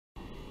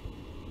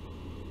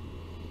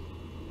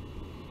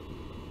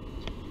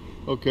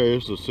Okay,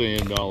 it's a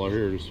 $100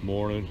 here this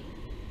morning.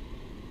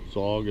 It's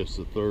August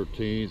the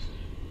 13th.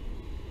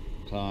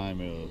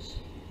 Time is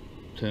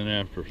 10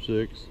 after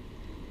 6.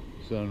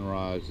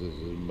 Sunrise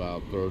is in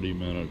about 30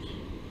 minutes.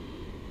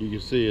 You can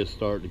see it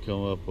starting to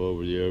come up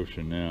over the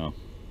ocean now.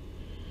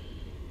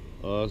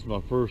 It's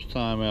my first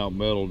time out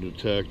metal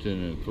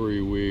detecting in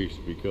 3 weeks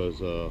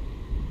because I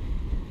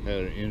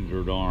had an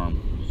injured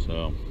arm.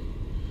 So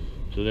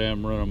today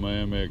I'm running my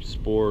MX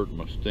Sport,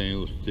 my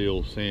stainless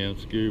steel sand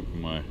scoop,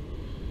 and my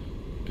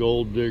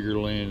Gold Digger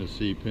Land to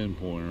Sea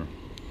pinpointer.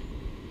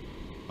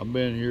 I've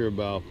been here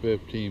about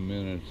 15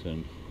 minutes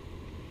and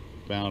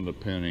found a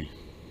penny.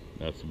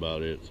 That's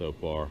about it so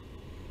far.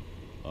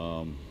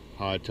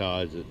 High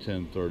tide's at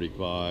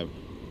 10:35,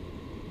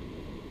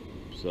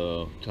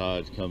 so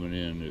tide's coming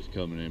in, is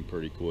coming in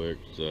pretty quick.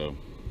 So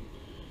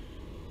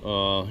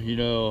you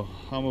know,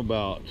 I'm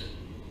about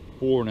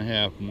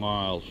 4.5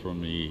 miles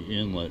from the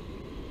inlet,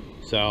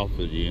 south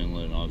of the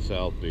inlet on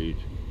South Beach,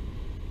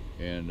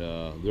 and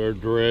they're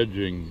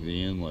dredging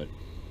the inlet,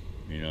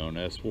 you know, and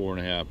that's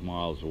 4.5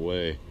 miles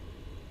away.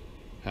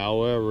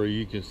 However,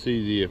 you can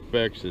see the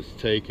effects it's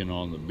taken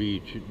on the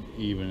beach,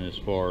 even as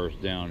far as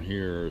down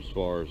here, as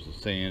far as the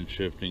sand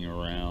shifting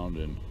around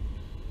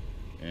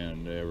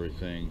and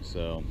everything.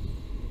 So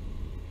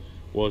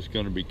what's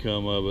going to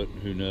become of it,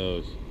 who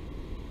knows,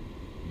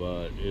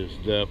 but it's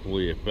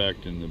definitely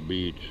affecting the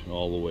beach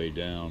all the way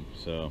down.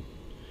 So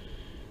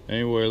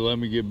anyway, let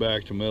me get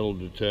back to metal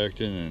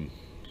detecting, and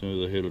as soon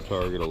as I hit a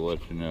target, I'll let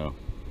you know.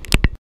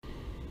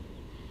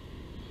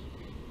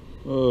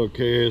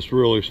 Okay, it's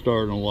really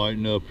starting to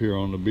lighten up here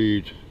on the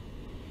beach.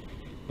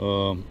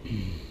 I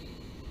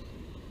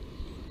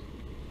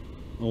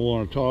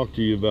want to talk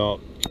to you about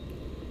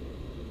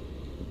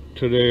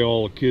today.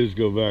 All the kids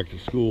go back to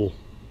school,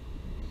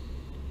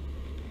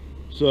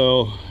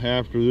 so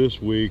after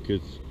this week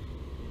it's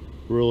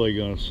really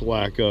going to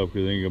slack up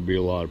because there's going to be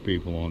a lot of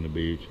people on the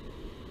beach.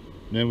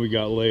 And then we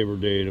got Labor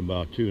Day in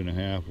about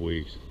 2.5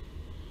 weeks,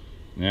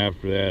 and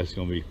after that it's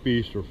going to be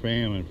feast or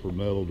famine for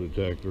metal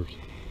detectors.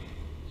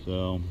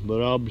 So,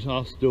 but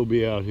I'll still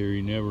be out here,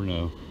 you never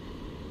know.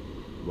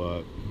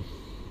 But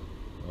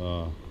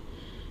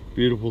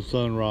beautiful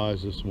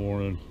sunrise this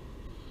morning.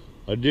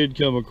 I did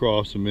come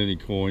across a mini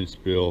coin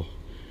spill,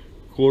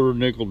 quarter,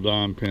 nickel,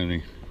 dime,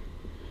 penny,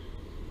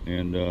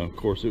 and of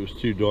course it was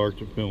too dark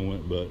to film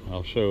it, but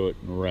I'll show it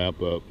in the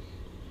wrap up.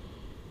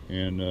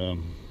 And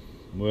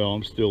well,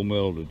 I'm still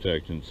metal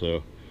detecting,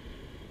 so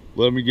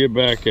let me get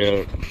back at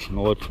it and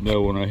I'll let you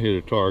know when I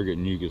hit a target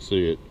and you can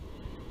see it.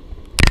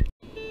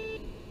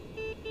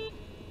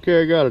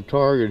 Okay, I got a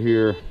target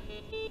here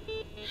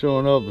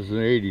showing up as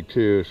an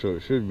 82, so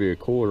it should be a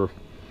quarter,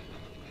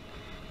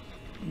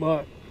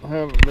 but I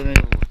haven't been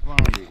able to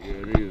find it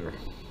yet either.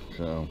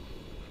 So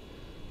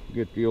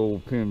get the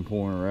old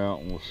pinpointer out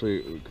and we'll see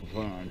what we can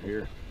find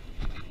here.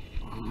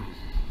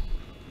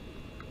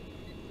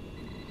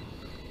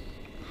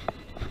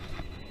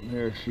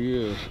 There she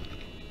is.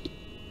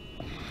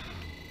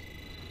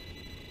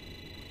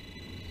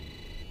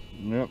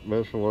 Yep,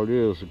 that's what it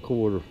is, a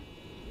quarter.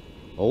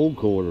 Old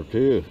quarter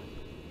too.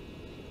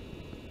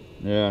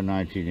 Yeah,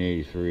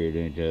 1983, it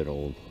ain't that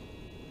old.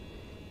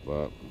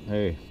 But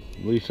hey,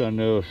 at least I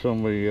know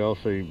somebody else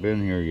ain't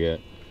been here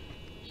yet.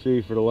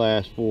 See, for the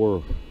last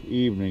 4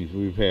 evenings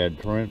we've had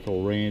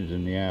torrential rains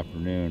in the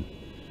afternoon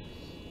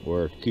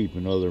where it's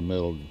keeping other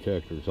metal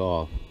detectors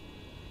off.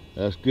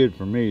 That's good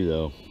for me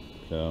though.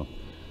 So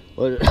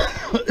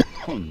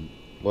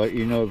let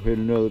you know if hit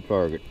another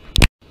target.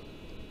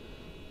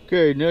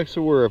 Okay, next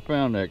to where I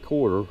found that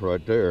quarter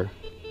right there,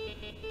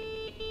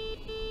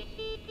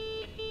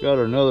 got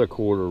another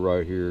quarter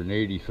right here, an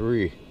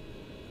 83.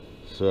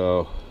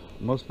 So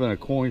must have been a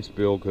coin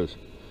spill because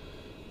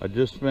I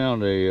just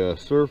found a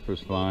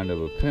surface find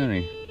of a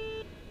penny,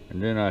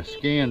 and then I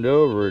scanned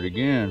over it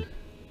again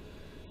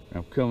and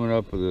I'm coming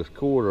up with this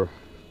quarter.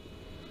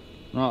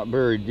 Not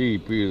very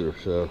deep either,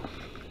 so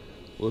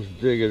let's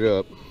dig it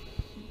up.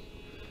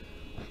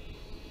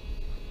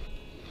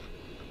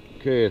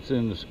 Okay, it's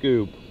in the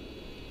scoop.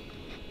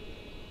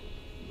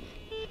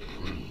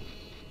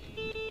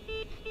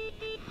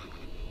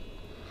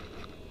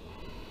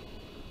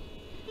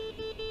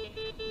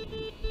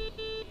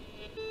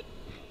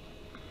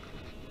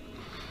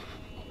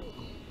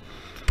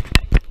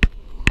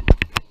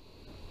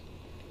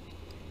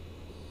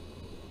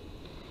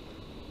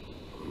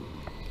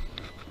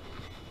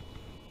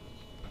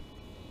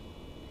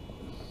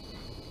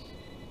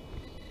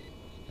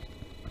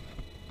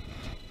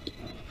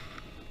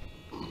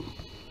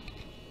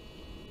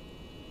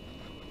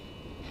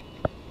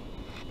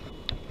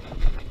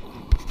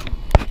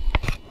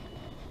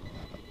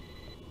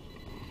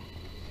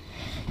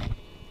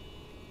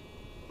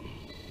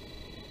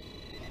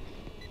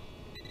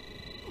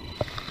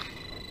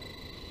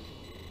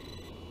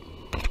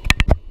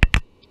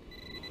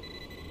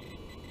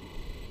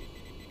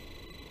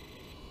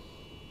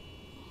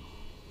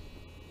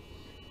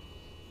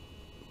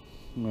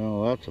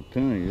 Well, that's a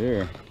penny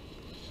there.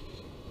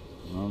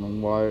 I don't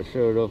know why it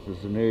showed up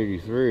as an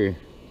 83.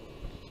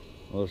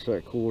 Unless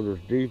that quarter's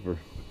deeper.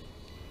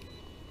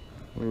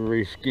 We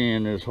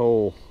rescan this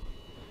hole.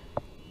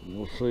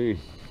 We'll see.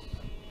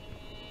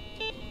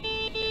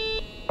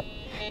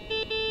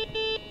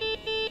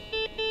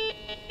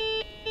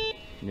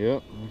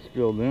 Yep, it's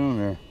still down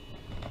there.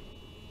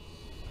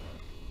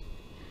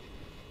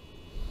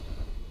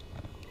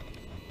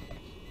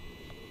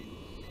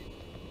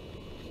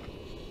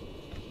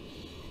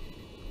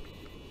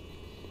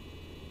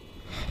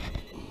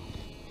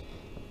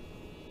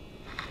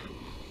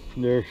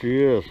 There she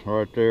is,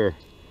 right there.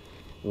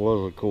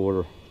 Was a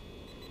quarter.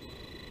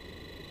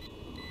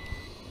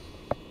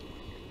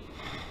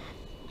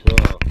 So,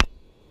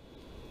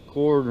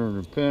 quarter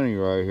and a penny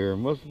right here.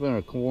 Must have been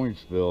a coin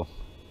spill.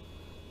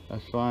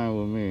 That's fine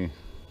with me.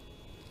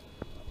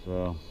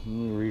 So, let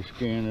me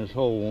rescan this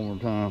hole one more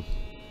time.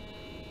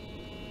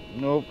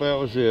 Nope, that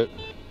was it.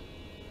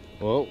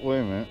 Well, wait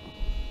a minute.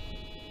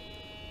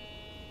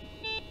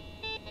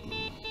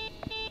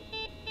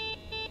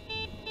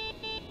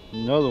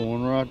 Another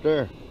one right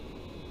there.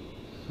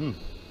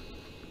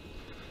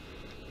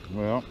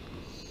 Well,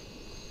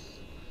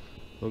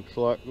 looks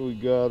like we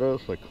got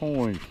us a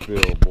coin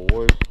spill,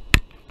 boys.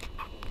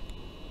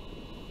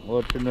 I'll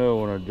let you know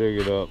when I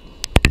dig it up.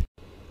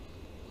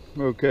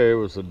 Okay, it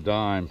was a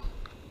dime.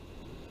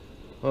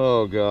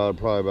 Oh God,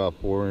 probably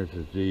about 4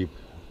 inches deep.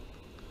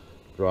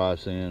 Dry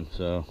sand,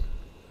 so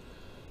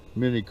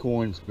mini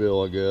coin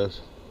spill, I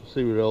guess.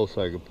 See what else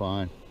I can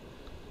find.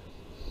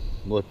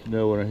 Let you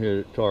know when I hit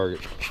it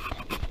target.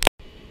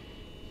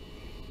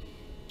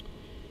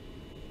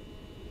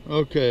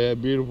 Okay,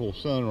 that beautiful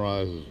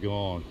sunrise is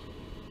gone.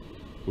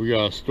 We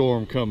got a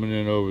storm coming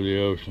in over the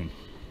ocean.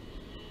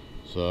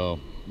 So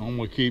I'm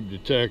gonna keep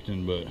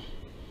detecting, but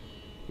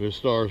if it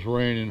starts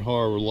raining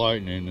hard with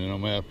lightning, then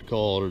I'm gonna have to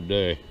call it a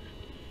day.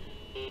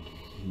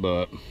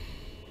 But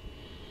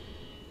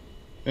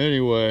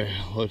anyway,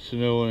 let you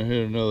know when I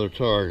hit another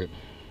target.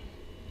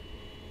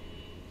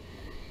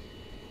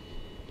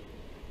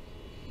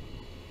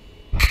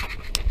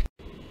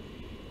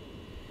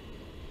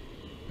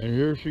 And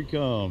here she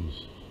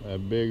comes,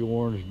 that big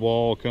orange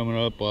ball coming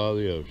up out of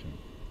the ocean.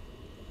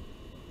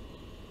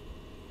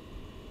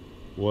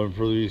 Wasn't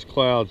for these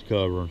clouds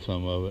covering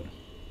some of it.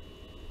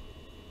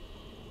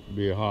 It'd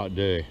be a hot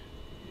day.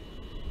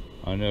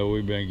 I know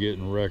we've been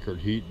getting record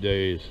heat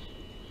days.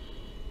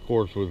 Of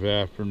course, with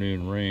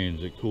afternoon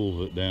rains, it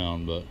cools it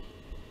down, but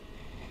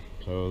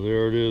so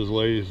there it is,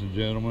 ladies and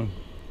gentlemen.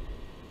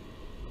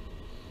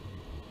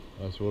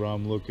 That's what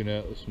I'm looking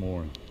at this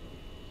morning.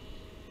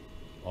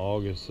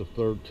 August the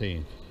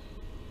 13th.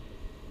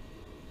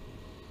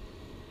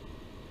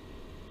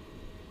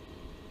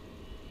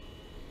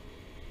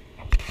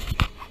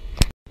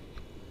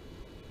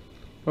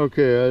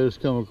 Okay, I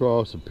just come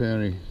across a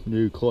penny,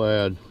 new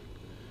clad,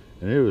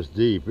 and it was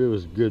deep. It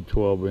was a good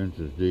 12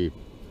 inches deep.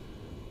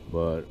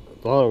 But I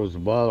thought it was a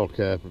bottle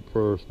cap at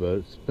first, but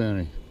it's a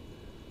penny.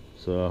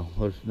 So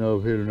let's know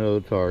if hit another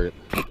target.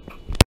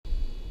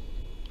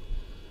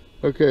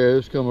 Okay, I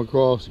just come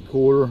across a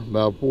quarter,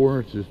 about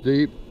 4 inches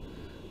deep,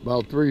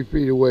 about 3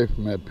 feet away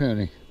from that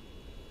penny.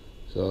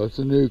 So it's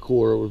a new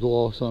quarter. It was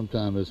lost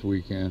sometime this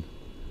weekend.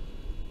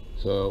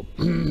 So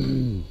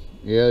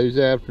yeah, these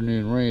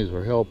afternoon rains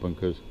are helping,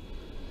 because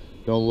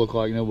don't look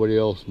like nobody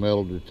else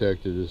metal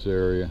detected this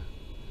area.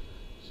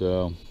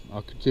 So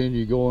I'll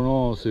continue going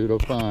on, see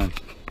what I find.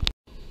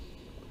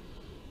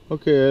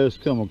 Okay, I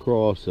just come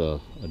across a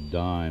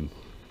dime.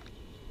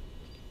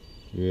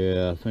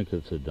 Yeah, I think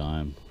it's a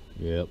dime.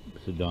 Yep,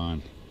 it's a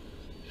dime.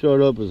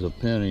 Showed up as a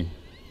penny,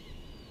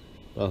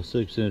 about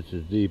 6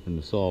 inches deep in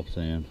the soft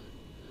sand.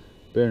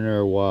 Been there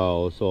a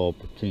while, it's all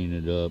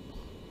patinaed up,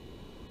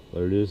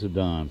 but it is a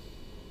dime.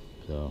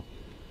 So,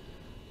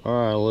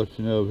 alright, I'll let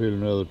you know if I hit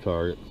another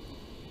target.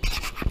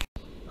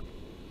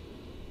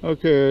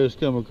 Okay, I just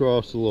come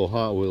across a little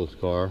Hot Wheels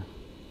car.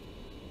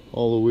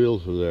 All the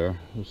wheels are there.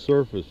 The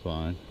surface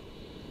fine.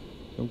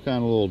 Some kind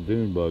of little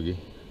dune buggy.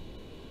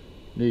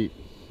 Neat.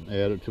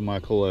 Add it to my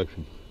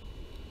collection.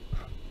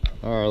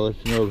 Alright,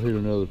 let you know if I hit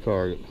another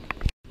target.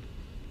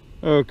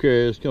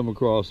 Okay, just come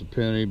across a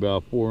penny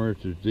about 4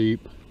 inches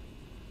deep.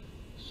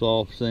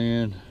 Soft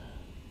sand.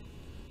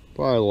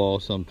 Probably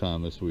lost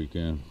sometime this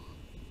weekend.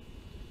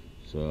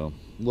 So,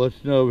 let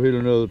you know if I hit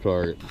another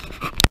target.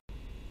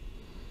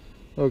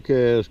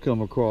 Okay, I just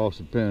come across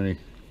a penny.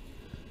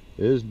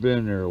 It's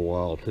been there a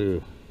while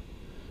too.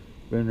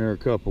 Been there a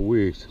couple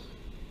weeks.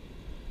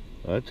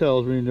 That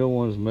tells me no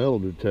one's metal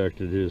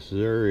detected this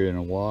area in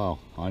a while.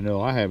 I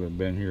know I haven't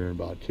been here in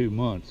about 2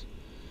 months.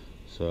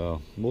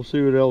 So we'll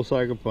see what else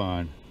I can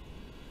find.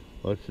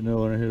 Let you know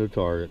when I hit a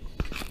target.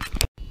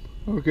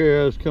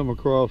 Okay, I just come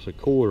across a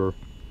quarter.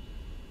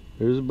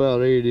 It was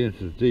about 8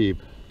 inches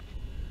deep,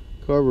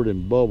 covered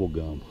in bubble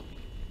gum.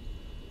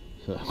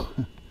 So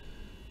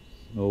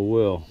oh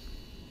well.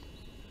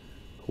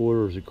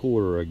 Quarter's a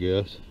quarter, I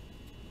guess.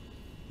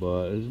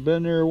 But it's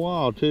been there a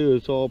while too.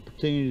 It's all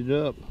patinaed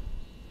up.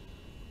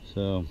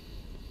 So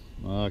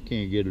I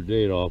can't get a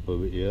date off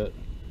of it yet,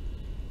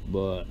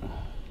 but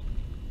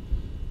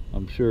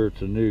I'm sure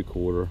it's a new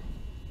quarter.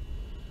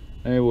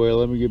 Anyway,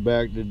 let me get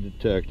back to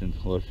detecting.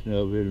 Let's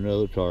know if we hit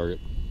another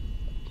target.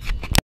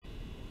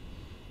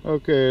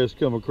 Okay, it's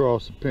come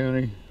across a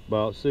penny,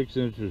 about 6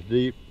 inches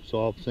deep,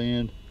 soft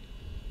sand.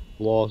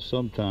 Lost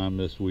sometime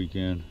this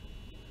weekend.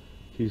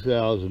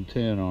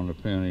 2010 on the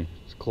penny.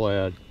 It's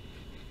clad.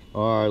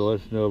 Alright,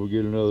 let's know if we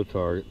get another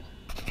target.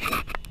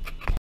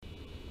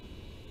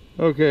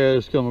 Okay,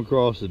 it's come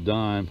across a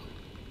dime.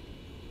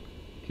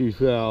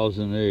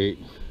 2008.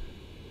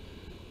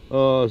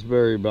 Oh, it's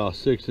buried about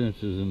 6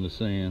 inches in the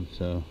sand,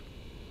 so.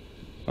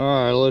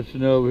 Alright, let you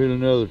know if we hit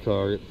another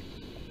target.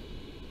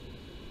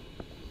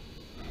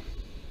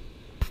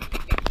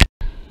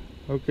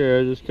 Okay,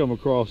 I just come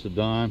across a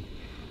dime,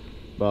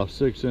 about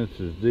 6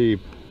 inches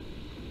deep.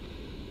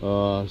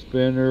 It's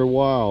been there a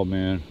while,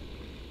 man.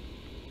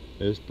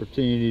 It's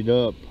patinaed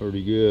up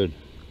pretty good.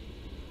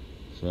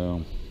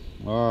 So,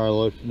 alright,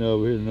 let you know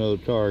if we hit another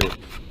target.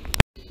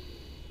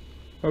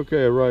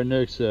 Okay, right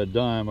next to that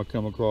dime, I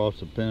come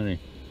across a penny.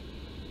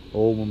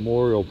 Old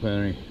memorial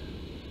penny.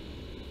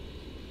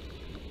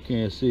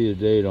 Can't see the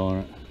date on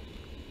it.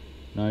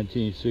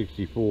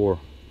 1964.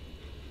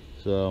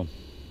 So,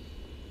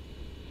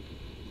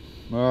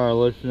 alright,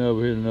 let you know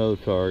if we hit another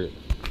target.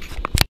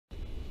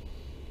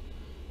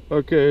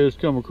 Okay, it's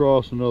come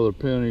across another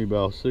penny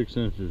about 6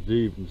 inches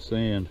deep in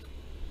sand.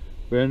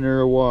 Been there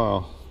a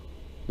while.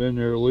 Been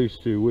there at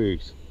least 2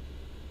 weeks.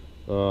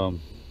 So,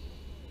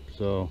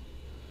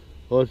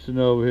 let you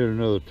know if we hit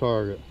another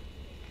target.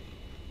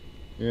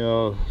 You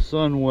know,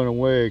 sun went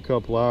away a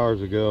couple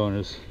hours ago and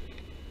it's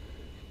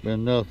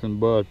been nothing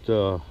but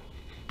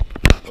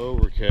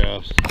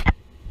overcast.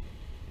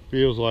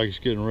 Feels like it's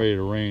getting ready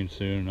to rain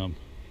soon. I'm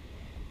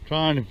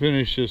trying to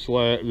finish this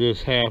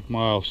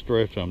half-mile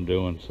stretch I'm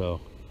doing, so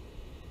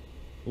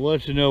I'll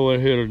let you know when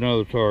I hit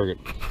another target.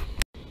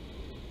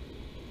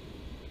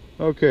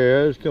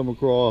 Okay, I just come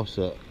across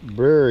a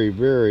very,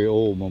 very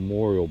old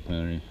memorial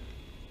penny.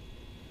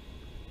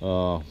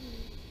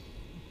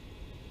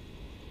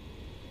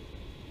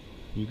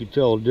 You can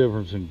tell the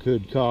difference in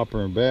good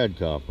copper and bad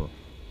copper.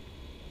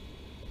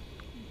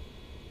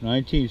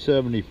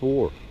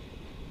 1974.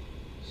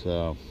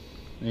 So,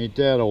 ain't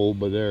that old,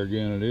 but there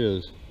again it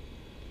is.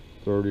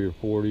 30 or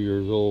 40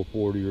 years old,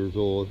 40 years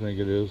old, I think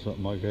it is,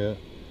 something like that.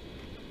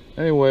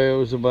 Anyway, it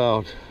was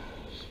about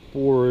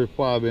 4 or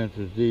 5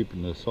 inches deep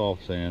in the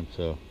soft sand,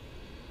 so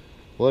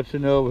let you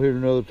know if we hit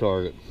another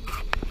target.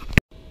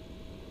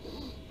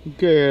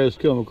 Okay, I just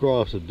come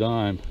across a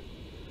dime.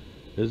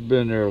 It's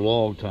been there a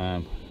long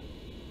time.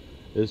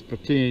 It's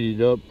patinaed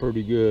up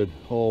pretty good,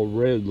 all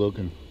red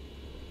looking.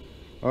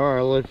 Alright,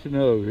 I'll let you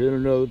know if we hit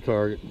another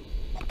target.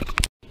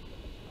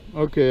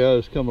 Okay, I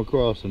just come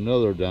across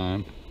another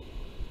dime,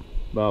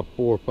 about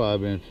 4 or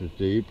 5 inches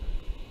deep,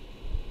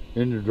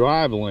 in the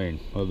drive lane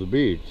of the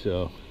beach.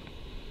 So,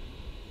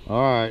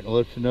 alright, I'll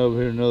let you know if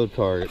we hit another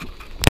target.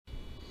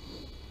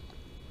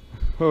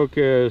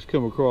 Okay, I just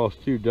come across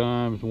 2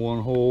 dimes,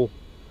 1 hole,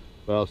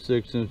 about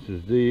 6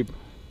 inches deep.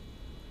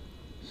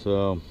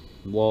 So,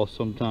 lost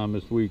sometime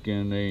this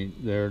weekend.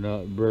 They're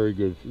not very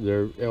good.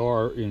 They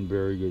are in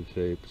very good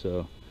shape.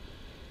 So,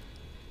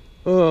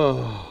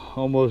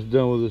 almost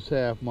done with this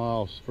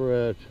half-mile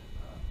stretch.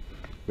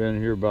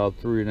 Been here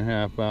about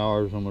 3.5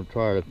 hours. I'm gonna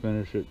try to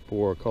finish it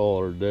before I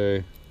call it a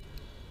day.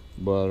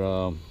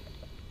 But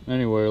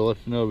anyway, let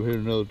you know if we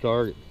hit another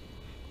target.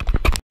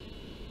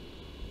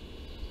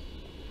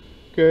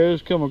 Okay,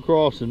 let's come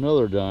across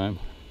another dime.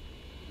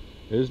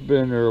 It's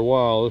been there a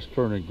while. It's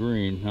turning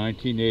green.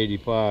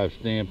 1985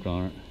 stamped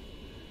on it.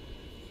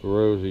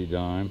 Rosy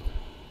dime.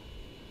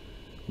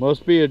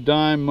 Must be a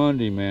dime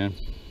Monday, man.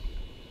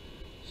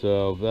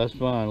 So that's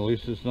fine. At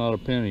least it's not a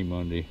penny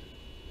Monday.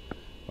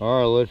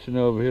 Alright, I'll let you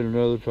know if we hit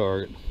another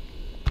target.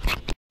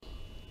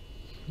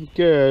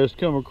 Okay, I just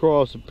come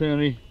across a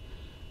penny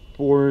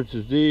 4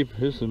 inches deep.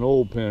 It's an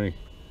old penny.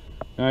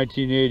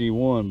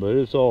 1981, but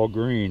it's all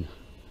green.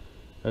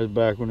 That's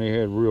back when they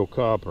had real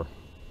copper.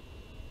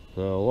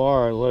 So,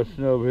 alright, let's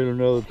know if we hit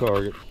another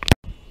target.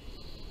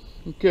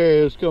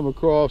 Okay, let's come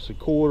across a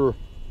quarter,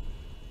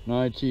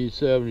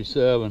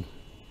 1977,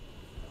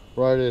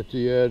 right at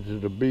the edge of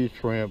the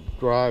beach ramp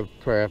drive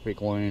traffic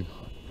lane.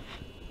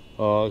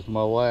 It's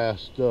my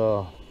last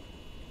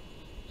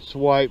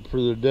swipe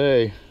for the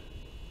day,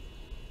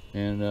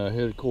 and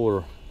hit a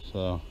quarter.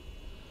 So,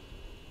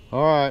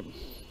 alright,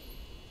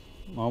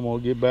 I'm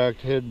gonna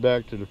head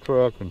back to the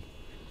truck and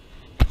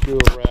do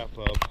a wrap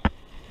up.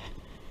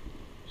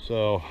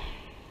 So,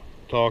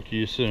 talk to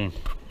you soon.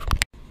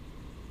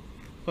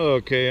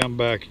 Okay, I'm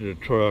back in the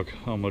truck.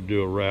 I'm gonna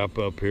do a wrap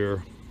up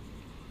here.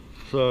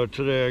 So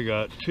today I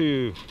got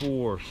 2,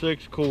 4,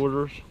 6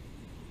 quarters,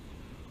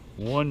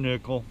 1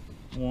 nickel,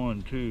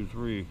 1, 2,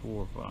 3,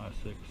 4, 5,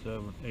 6,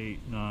 7, 8,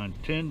 9,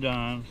 10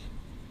 dimes.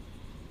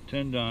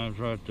 10 dimes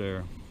right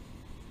there.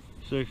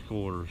 6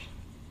 quarters.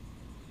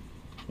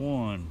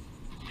 1,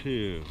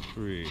 2,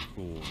 3,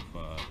 4,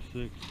 5,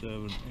 6,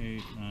 7,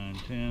 8, 9,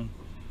 10.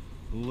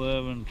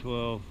 11,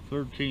 12,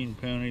 13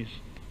 pennies,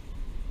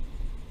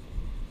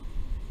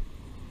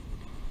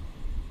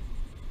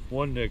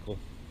 1 nickel.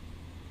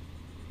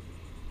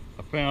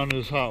 I found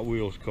this Hot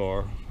Wheels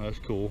car. That's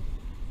cool.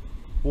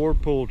 4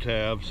 pull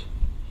tabs.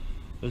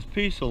 This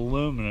piece of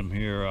aluminum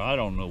here, I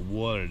don't know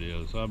what it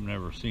is. I've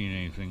never seen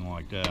anything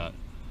like that,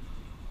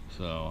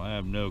 so I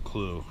have no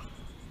clue.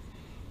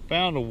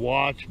 Found a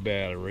watch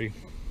battery,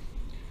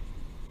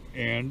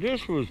 and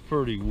this was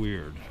pretty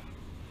weird.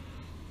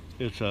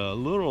 It's a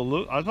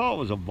little, I thought it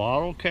was a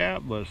bottle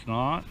cap, but it's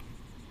not,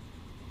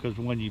 because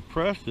when you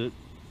press it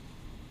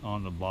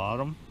on the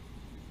bottom,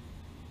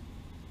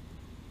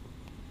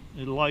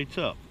 it lights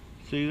up.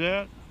 See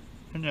that?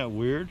 Isn't that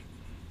weird?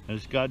 And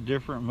it's got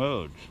different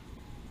modes.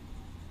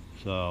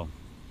 So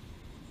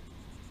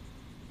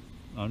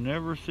I've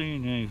never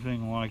seen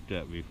anything like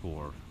that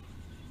before.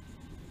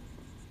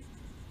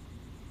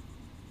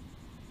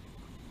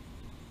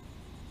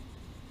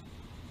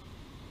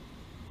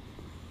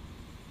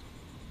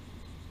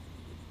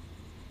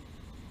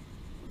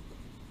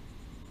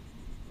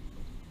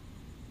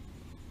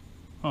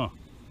 Huh,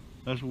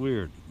 that's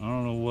weird. I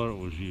don't know what it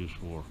was used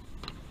for.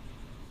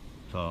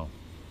 So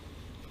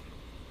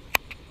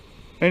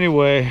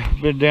anyway,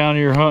 been down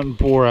here hunting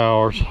 4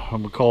 hours.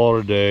 I'm gonna call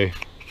it a day.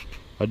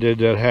 I did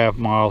that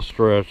half-mile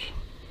stretch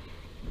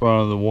in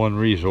front of the one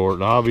resort,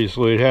 and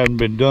obviously it hadn't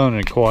been done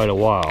in quite a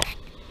while,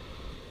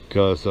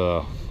 because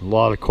a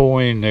lot of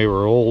coin, they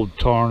were old,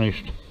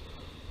 tarnished,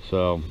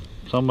 so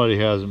somebody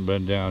hasn't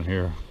been down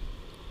here.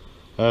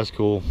 That's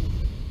cool.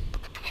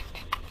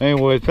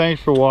 Anyway,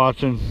 thanks for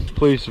watching.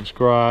 Please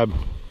subscribe,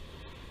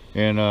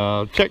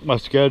 and check my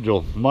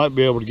schedule. Might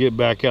be able to get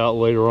back out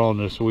later on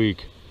this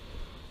week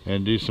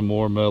and do some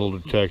more metal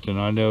detecting.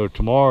 I know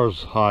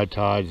tomorrow's high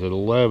tide's at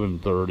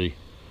 11:30,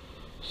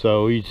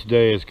 so each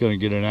day it's going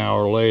to get an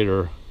hour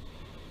later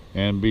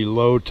and be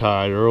low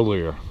tide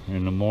earlier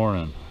in the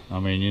morning. I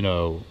mean, you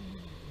know,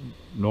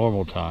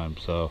 normal time.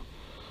 So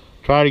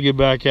try to get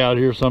back out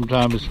here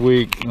sometime this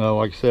week.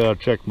 Like I said, I'll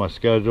check my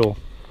schedule.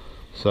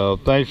 So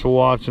thanks for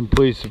watching.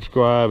 Please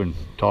subscribe, and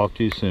talk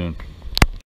to you soon.